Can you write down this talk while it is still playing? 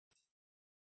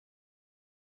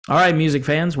All right, music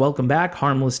fans, welcome back.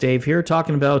 Harmless Dave here,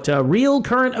 talking about real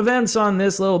current events on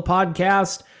this little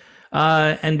podcast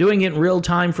and doing it in real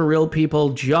time for real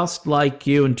people just like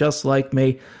you and just like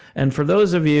me. And for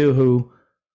those of you who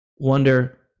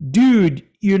wonder, dude,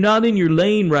 you're not in your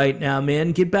lane right now,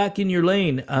 man. Get back in your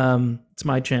lane. It's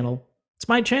my channel. It's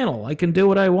my channel. I can do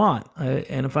what I want.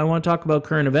 And if I want to talk about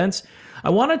current events, I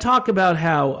want to talk about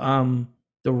how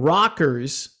the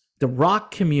rockers, the rock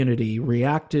community,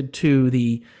 reacted to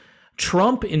the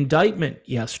Trump indictment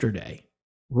yesterday.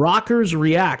 Rockers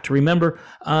react. Remember,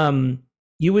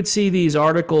 you would see these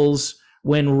articles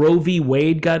when Roe v.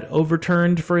 Wade got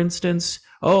overturned, for instance.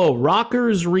 Oh,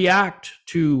 rockers react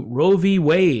to Roe v.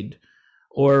 Wade.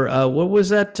 Or what was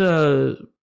that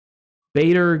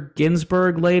Bader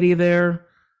Ginsburg lady there?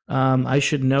 I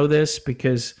should know this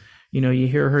because, you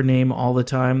hear her name all the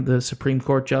time, the Supreme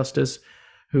Court Justice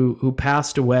who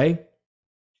passed away.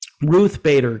 Ruth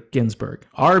Bader Ginsburg,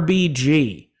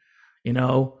 RBG,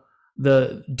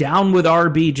 the Down with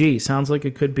RBG sounds like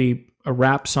it could be a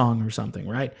rap song or something,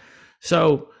 right?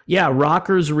 So, yeah,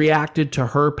 rockers reacted to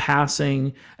her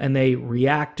passing, and they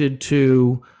reacted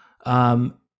to,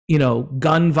 gun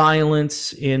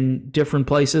violence in different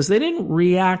places. They didn't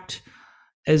react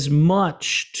as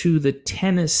much to the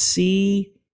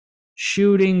Tennessee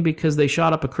shooting because they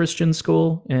shot up a Christian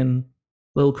school and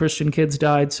little Christian kids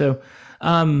died. So,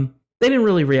 they didn't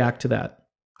really react to that.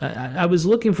 I was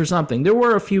looking for something. There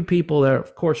were a few people that,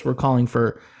 of course, were calling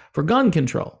for gun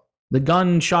control. The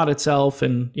gun shot itself,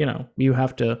 and you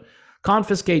have to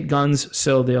confiscate guns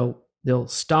so they'll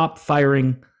stop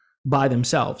firing by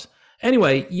themselves.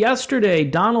 Anyway, yesterday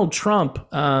Donald Trump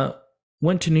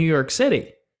went to New York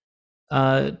City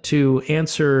to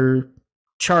answer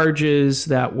charges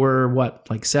that were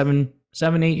like 7,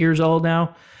 8 years old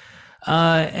now.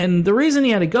 And the reason he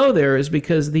had to go there is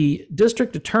because the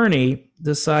district attorney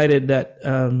decided that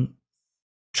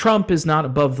Trump is not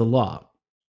above the law.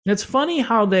 It's funny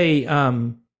how they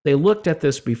looked at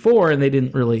this before and they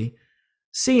didn't really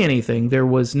see anything. There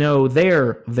was no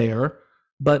there,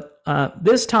 but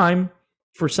this time,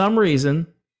 for some reason,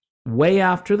 way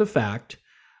after the fact,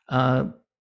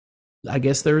 I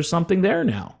guess there's something there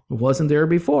now. It wasn't there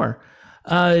before.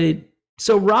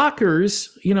 So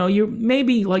rockers, you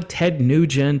maybe like Ted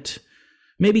Nugent,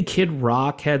 maybe Kid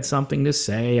Rock had something to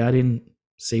say. I didn't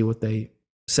see what they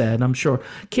said, I'm sure.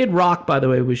 Kid Rock, by the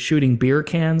way, was shooting beer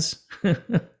cans.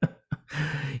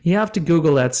 You have to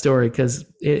Google that story because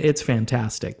it's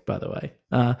fantastic, by the way.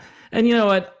 And you know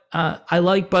what? I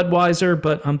like Budweiser,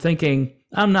 but I'm thinking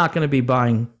I'm not going to be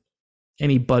buying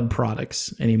any Bud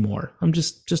products anymore. I'm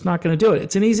just not going to do it.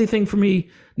 It's an easy thing for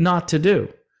me not to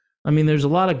do. I mean, there's a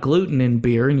lot of gluten in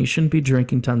beer, and you shouldn't be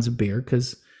drinking tons of beer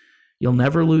because you'll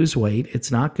never lose weight.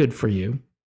 It's not good for you.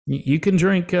 You can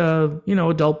drink,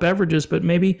 adult beverages, but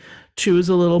maybe choose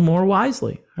a little more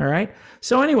wisely. All right.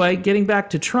 So anyway, getting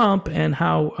back to Trump and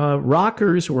how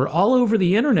rockers were all over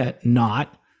the internet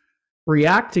not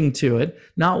reacting to it.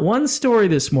 Not one story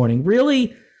this morning.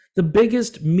 Really, the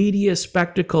biggest media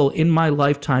spectacle in my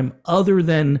lifetime, other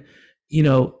than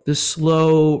the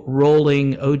slow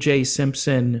rolling O.J.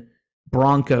 Simpson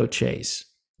Bronco chase,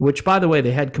 which, by the way,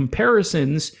 they had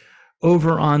comparisons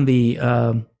over on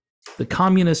the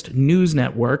Communist News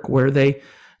Network, where they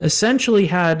essentially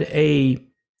had a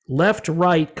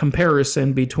left-right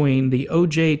comparison between the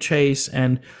O.J. chase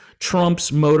and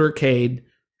Trump's motorcade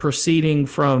proceeding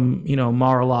from,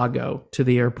 Mar-a-Lago to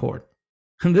the airport.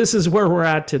 And this is where we're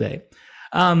at today.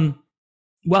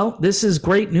 Well, this is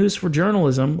great news for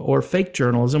journalism, or fake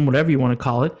journalism, whatever you want to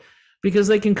call it, because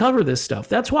they can cover this stuff.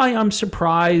 That's why I'm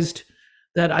surprised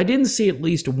that I didn't see at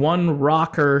least one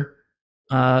rocker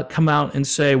come out and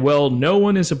say, well, no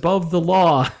one is above the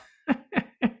law.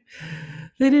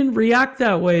 They didn't react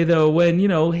that way, though, when,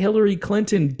 Hillary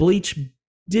Clinton bleach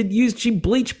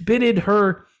bitted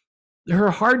her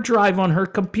hard drive on her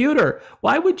computer.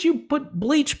 Why would you put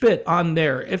bleach bit on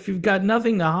there if you've got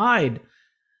nothing to hide?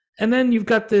 And then you've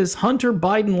got this Hunter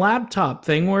Biden laptop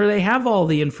thing where they have all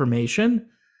the information,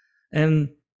 and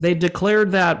they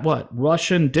declared that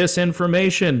Russian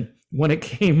disinformation when it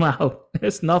came out.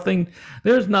 There's nothing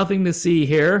to see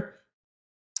here.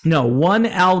 No, one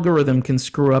algorithm can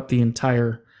screw up the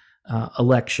entire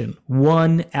election.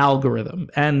 One algorithm.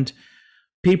 And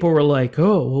people were like,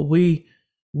 oh, well, we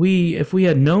if we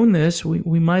had known this,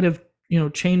 we might have,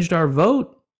 changed our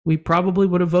vote. We probably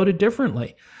would have voted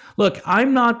differently. Look,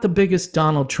 I'm not the biggest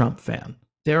Donald Trump fan.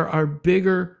 There are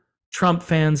bigger Trump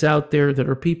fans out there that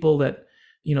are people that,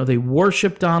 they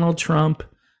worship Donald Trump.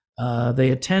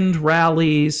 They attend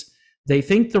rallies. They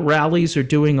think the rallies are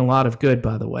doing a lot of good,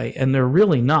 by the way, and they're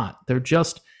really not. They're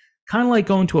just kind of like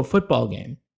going to a football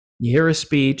game. You hear a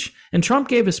speech, and Trump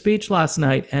gave a speech last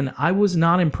night, and I was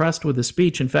not impressed with the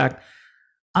speech. In fact,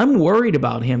 I'm worried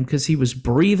about him because he was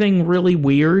breathing really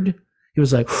weird. He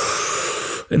was like,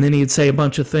 and then he'd say a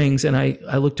bunch of things. And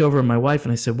I looked over at my wife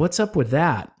and I said, what's up with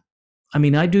that? I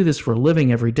mean, I do this for a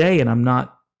living every day, and I'm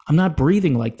not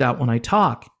breathing like that when I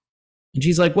talk. And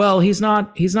she's like, well, he's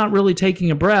not really taking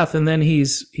a breath, and then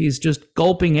he's just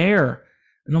gulping air.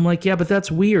 And I'm like, yeah, but that's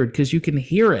weird because you can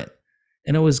hear it.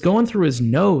 And it was going through his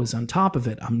nose on top of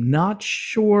it. I'm not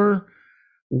sure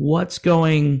what's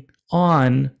going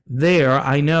on there.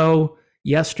 I know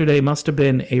yesterday must have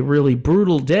been a really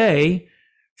brutal day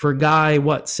for a guy,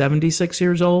 76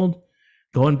 years old,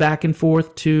 going back and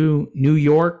forth to New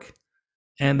York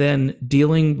and then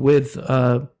dealing with,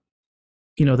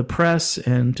 the press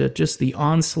and just the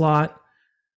onslaught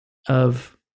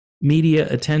of media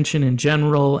attention in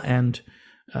general, and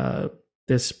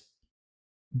this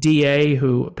DA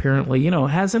who apparently,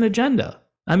 has an agenda.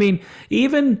 I mean,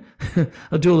 even,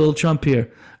 I'll do a little Trump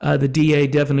here. The DA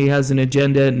definitely has an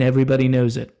agenda, and everybody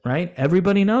knows it, right?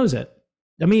 Everybody knows it.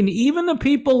 I mean, even the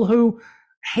people who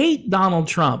hate Donald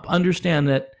Trump understand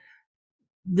that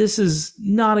this is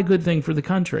not a good thing for the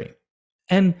country.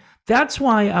 And that's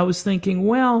why I was thinking,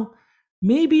 well,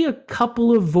 maybe a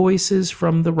couple of voices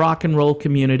from the rock and roll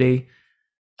community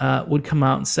would come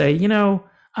out and say,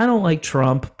 I don't like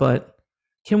Trump, but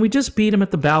can we just beat him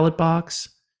at the ballot box?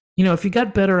 If you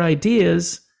got better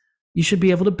ideas, you should be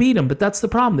able to beat him. But that's the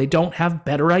problem. They don't have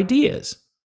better ideas.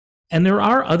 And there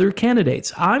are other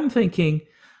candidates. I'm thinking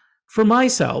for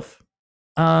myself,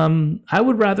 I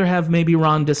would rather have maybe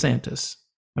Ron DeSantis.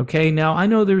 Okay, now I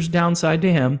know there's a downside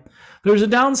to him. There's a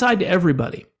downside to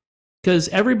everybody, because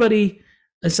everybody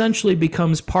essentially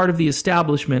becomes part of the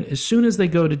establishment as soon as they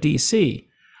go to DC.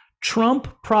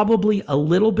 Trump probably a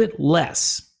little bit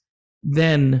less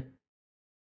than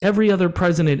every other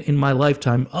president in my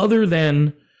lifetime, other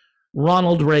than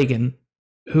Ronald Reagan,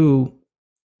 who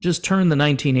just turned the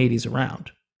 1980s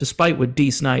around, despite what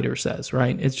Dee Snider says,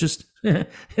 right? It's just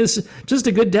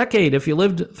a good decade if you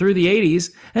lived through the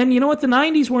 80s. And you know what? The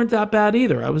 90s weren't that bad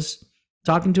either. I was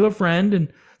talking to a friend,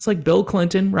 and it's like Bill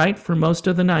Clinton, right, for most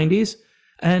of the 90s.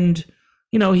 And,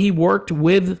 he worked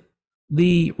with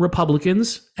the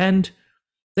Republicans, and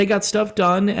they got stuff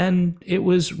done, and it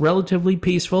was relatively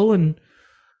peaceful, and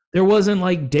there wasn't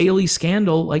like daily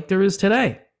scandal like there is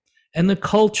today. And the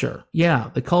culture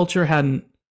hadn't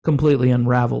completely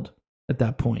unraveled at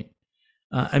that point.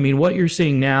 What you're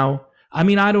seeing now, I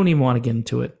don't even want to get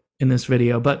into it in this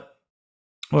video,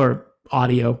 or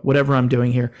audio, whatever I'm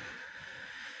doing here.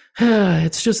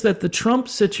 It's just that the Trump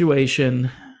situation,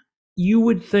 you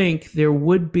would think there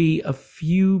would be a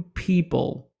few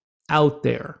people out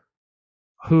there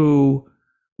who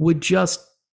would just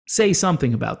say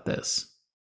something about this,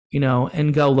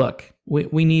 and go, look,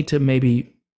 we need to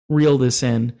maybe reel this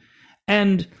in.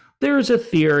 And there's a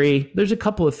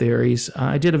couple of theories.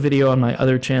 I did a video on my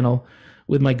other channel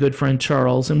with my good friend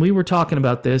Charles, and we were talking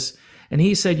about this, and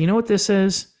he said, you know what this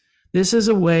is? This is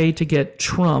a way to get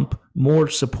Trump more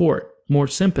support, more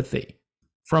sympathy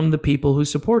from the people who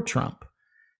support Trump.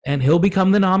 And he'll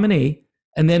become the nominee,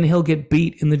 and then he'll get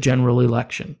beat in the general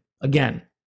election again,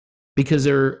 because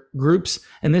there are groups,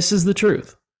 and this is the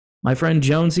truth. My friend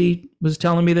Jonesy was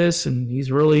telling me this, and he's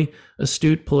a really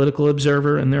astute political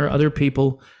observer, and there are other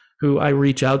people who I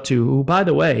reach out to who, by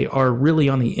the way, are really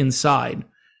on the inside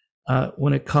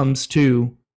when it comes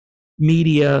to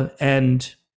media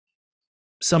and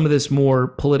some of this more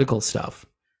political stuff.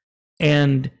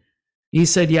 And he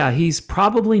said, yeah, he's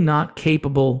probably not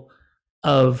capable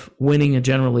of winning a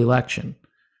general election.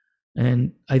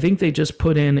 And I think they just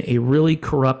put in a really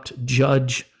corrupt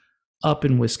judge up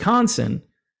in Wisconsin.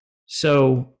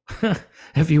 So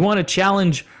if you want to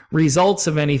challenge results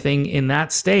of anything in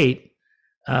that state,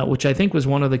 which I think was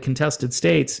one of the contested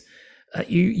states,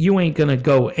 you ain't going to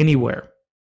go anywhere.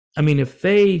 If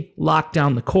they lock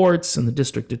down the courts and the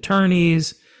district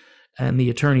attorneys and the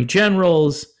attorney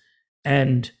generals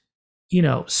and,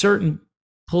 certain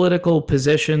political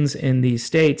positions in these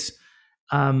states,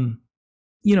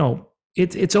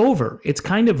 it's over. It's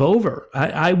kind of over.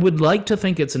 I would like to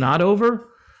think it's not over,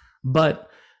 but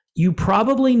you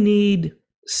probably need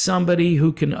somebody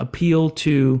who can appeal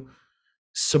to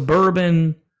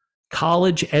suburban,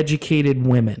 college-educated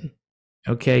women.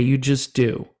 Okay, you just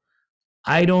do.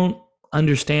 I don't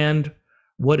understand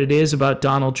what it is about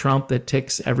Donald Trump that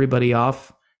ticks everybody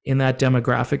off in that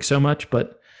demographic so much,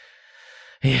 but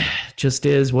yeah, it just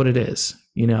is what it is,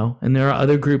 And there are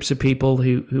other groups of people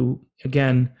who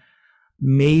again,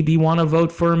 maybe want to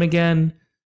vote for him again,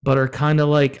 but are kind of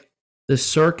like The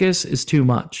circus is too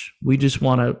much. We just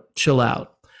want to chill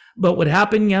out. But what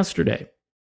happened yesterday,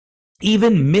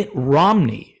 even Mitt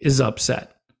Romney is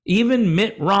upset. Even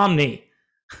Mitt Romney.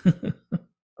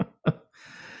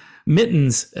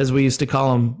 Mittens, as we used to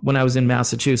call him when I was in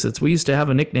Massachusetts. We used to have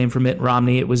a nickname for Mitt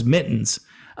Romney. It was Mittens.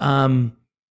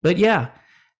 But yeah,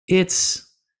 it's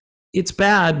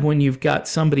bad when you've got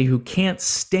somebody who can't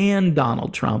stand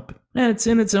Donald Trump. It's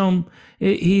in its own.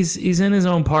 He's in his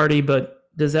own party, but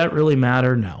does that really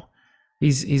matter? No.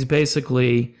 He's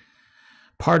basically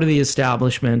part of the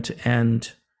establishment,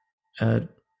 and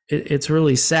it's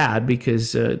really sad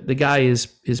because the guy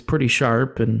is pretty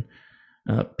sharp, and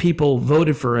people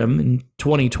voted for him in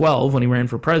 2012 when he ran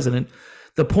for president.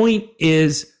 The point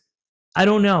is, I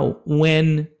don't know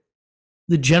when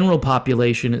the general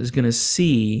population is going to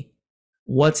see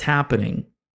what's happening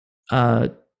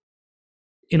in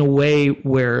a way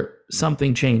where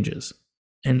something changes.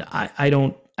 And I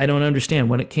don't understand.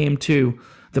 When it came to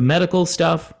the medical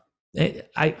stuff,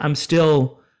 I'm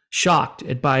still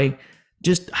shocked by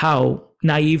just how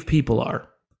naive people are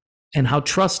and how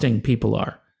trusting people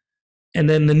are. And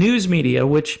then the news media,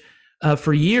 which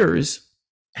for years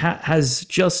has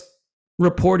just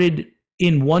reported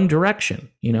in one direction,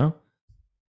 you know?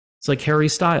 It's like Harry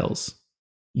Styles,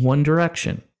 one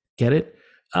direction. Get it?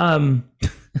 By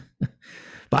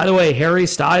the way, Harry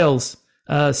Styles,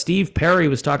 Steve Perry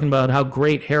was talking about how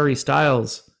great Harry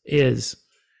Styles is.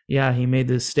 Yeah, he made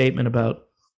this statement about,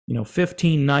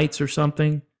 15 nights or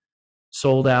something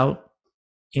sold out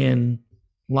in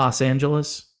Los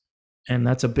Angeles. And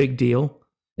that's a big deal.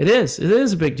 It is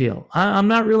a big deal. I'm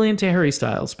not really into Harry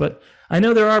Styles, but I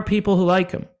know there are people who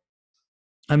like him.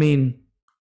 I mean,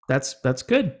 that's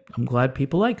good. I'm glad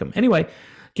people like him. Anyway,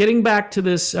 getting back to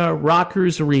this,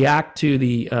 rockers react to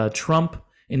the Trump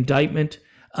indictment.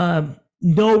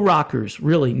 No rockers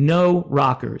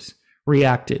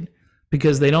reacted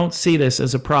because they don't see this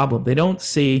as a problem. They don't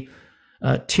see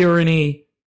tyranny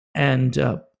and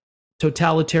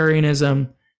totalitarianism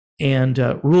and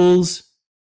rules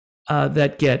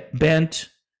that get bent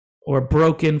or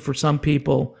broken for some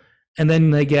people, and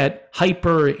then they get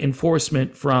hyper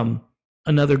enforcement from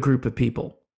another group of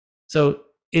people. So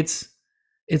it's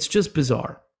just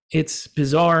bizarre. It's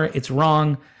bizarre. It's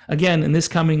wrong. Again, and this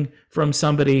coming from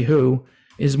somebody who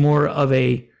is more of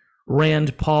a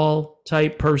Rand Paul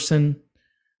type person,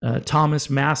 Thomas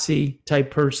Massey type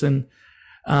person.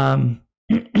 I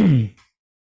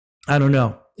don't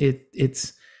know.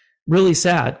 It's really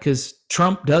sad because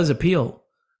Trump does appeal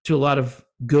to a lot of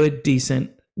good,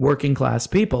 decent, working class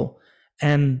people,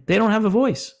 and they don't have a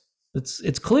voice.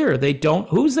 It's clear they don't.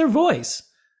 Who's their voice?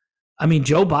 I mean,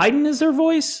 Joe Biden is their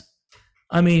voice.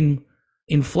 I mean,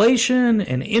 inflation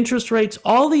and interest rates,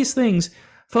 all these things,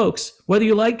 folks, whether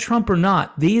you like Trump or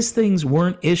not, these things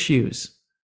weren't issues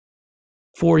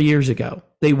 4 years ago.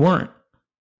 They weren't.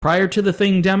 Prior to the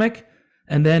thingdemic,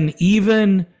 and then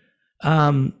even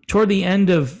toward the end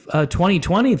of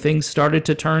 2020, things started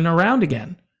to turn around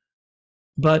again.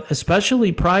 But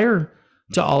especially prior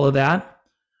to all of that,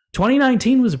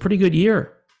 2019 was a pretty good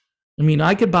year. I mean,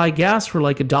 I could buy gas for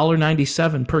like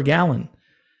 $1.97 per gallon.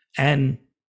 And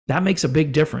that makes a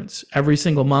big difference every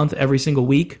single month, every single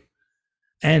week.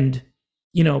 And,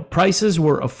 prices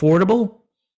were affordable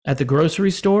at the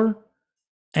grocery store,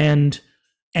 and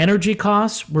energy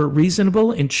costs were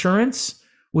reasonable. Insurance,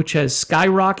 which has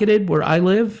skyrocketed where I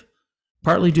live,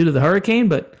 partly due to the hurricane,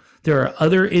 but there are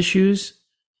other issues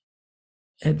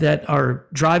that are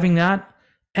driving that.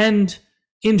 And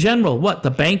in general,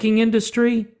 the banking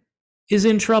industry is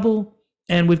in trouble.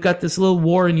 And we've got this little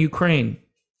war in Ukraine,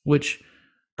 which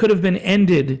could have been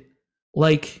ended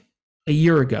like a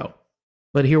year ago.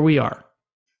 But here we are.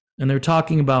 And they're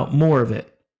talking about more of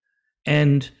it.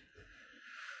 And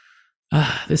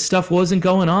this stuff wasn't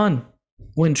going on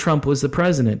when Trump was the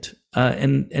president.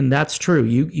 And that's true.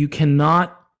 You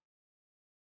cannot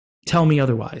tell me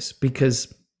otherwise,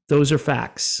 because those are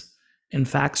facts. And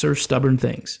facts are stubborn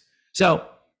things. So,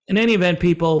 in any event,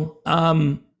 people,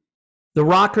 the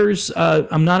rockers,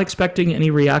 I'm not expecting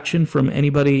any reaction from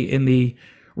anybody in the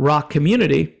rock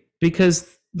community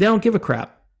because they don't give a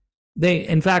crap.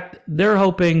 In fact, they're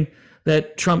hoping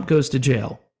that Trump goes to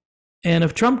jail. And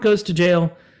if Trump goes to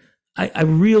jail, I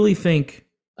really think,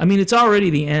 it's already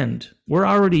the end. We're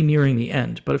already nearing the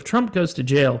end. But if Trump goes to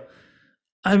jail,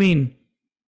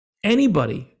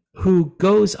 anybody who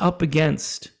goes up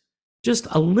against just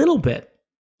a little bit,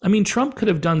 Trump could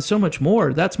have done so much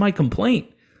more. That's my complaint.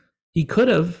 He could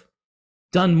have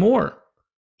done more.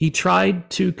 He tried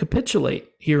to capitulate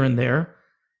here and there,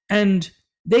 and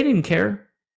they didn't care.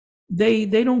 They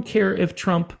don't care if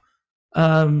Trump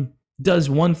does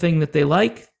one thing that they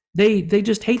like, they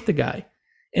just hate the guy.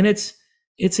 And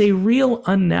it's a real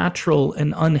unnatural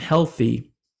and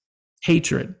unhealthy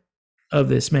hatred of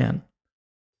this man,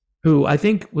 who I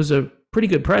think was a pretty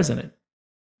good president.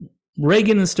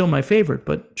 Reagan is still my favorite,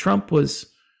 but Trump was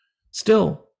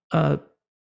still a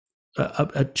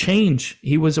change.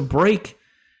 He was a break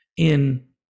in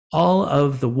all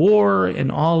of the war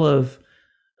and all of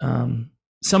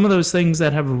some of those things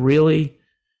that have really,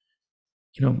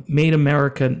 made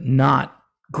America not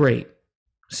great.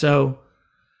 So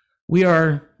we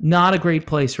are not a great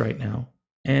place right now.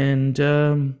 And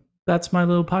that's my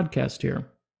little podcast here.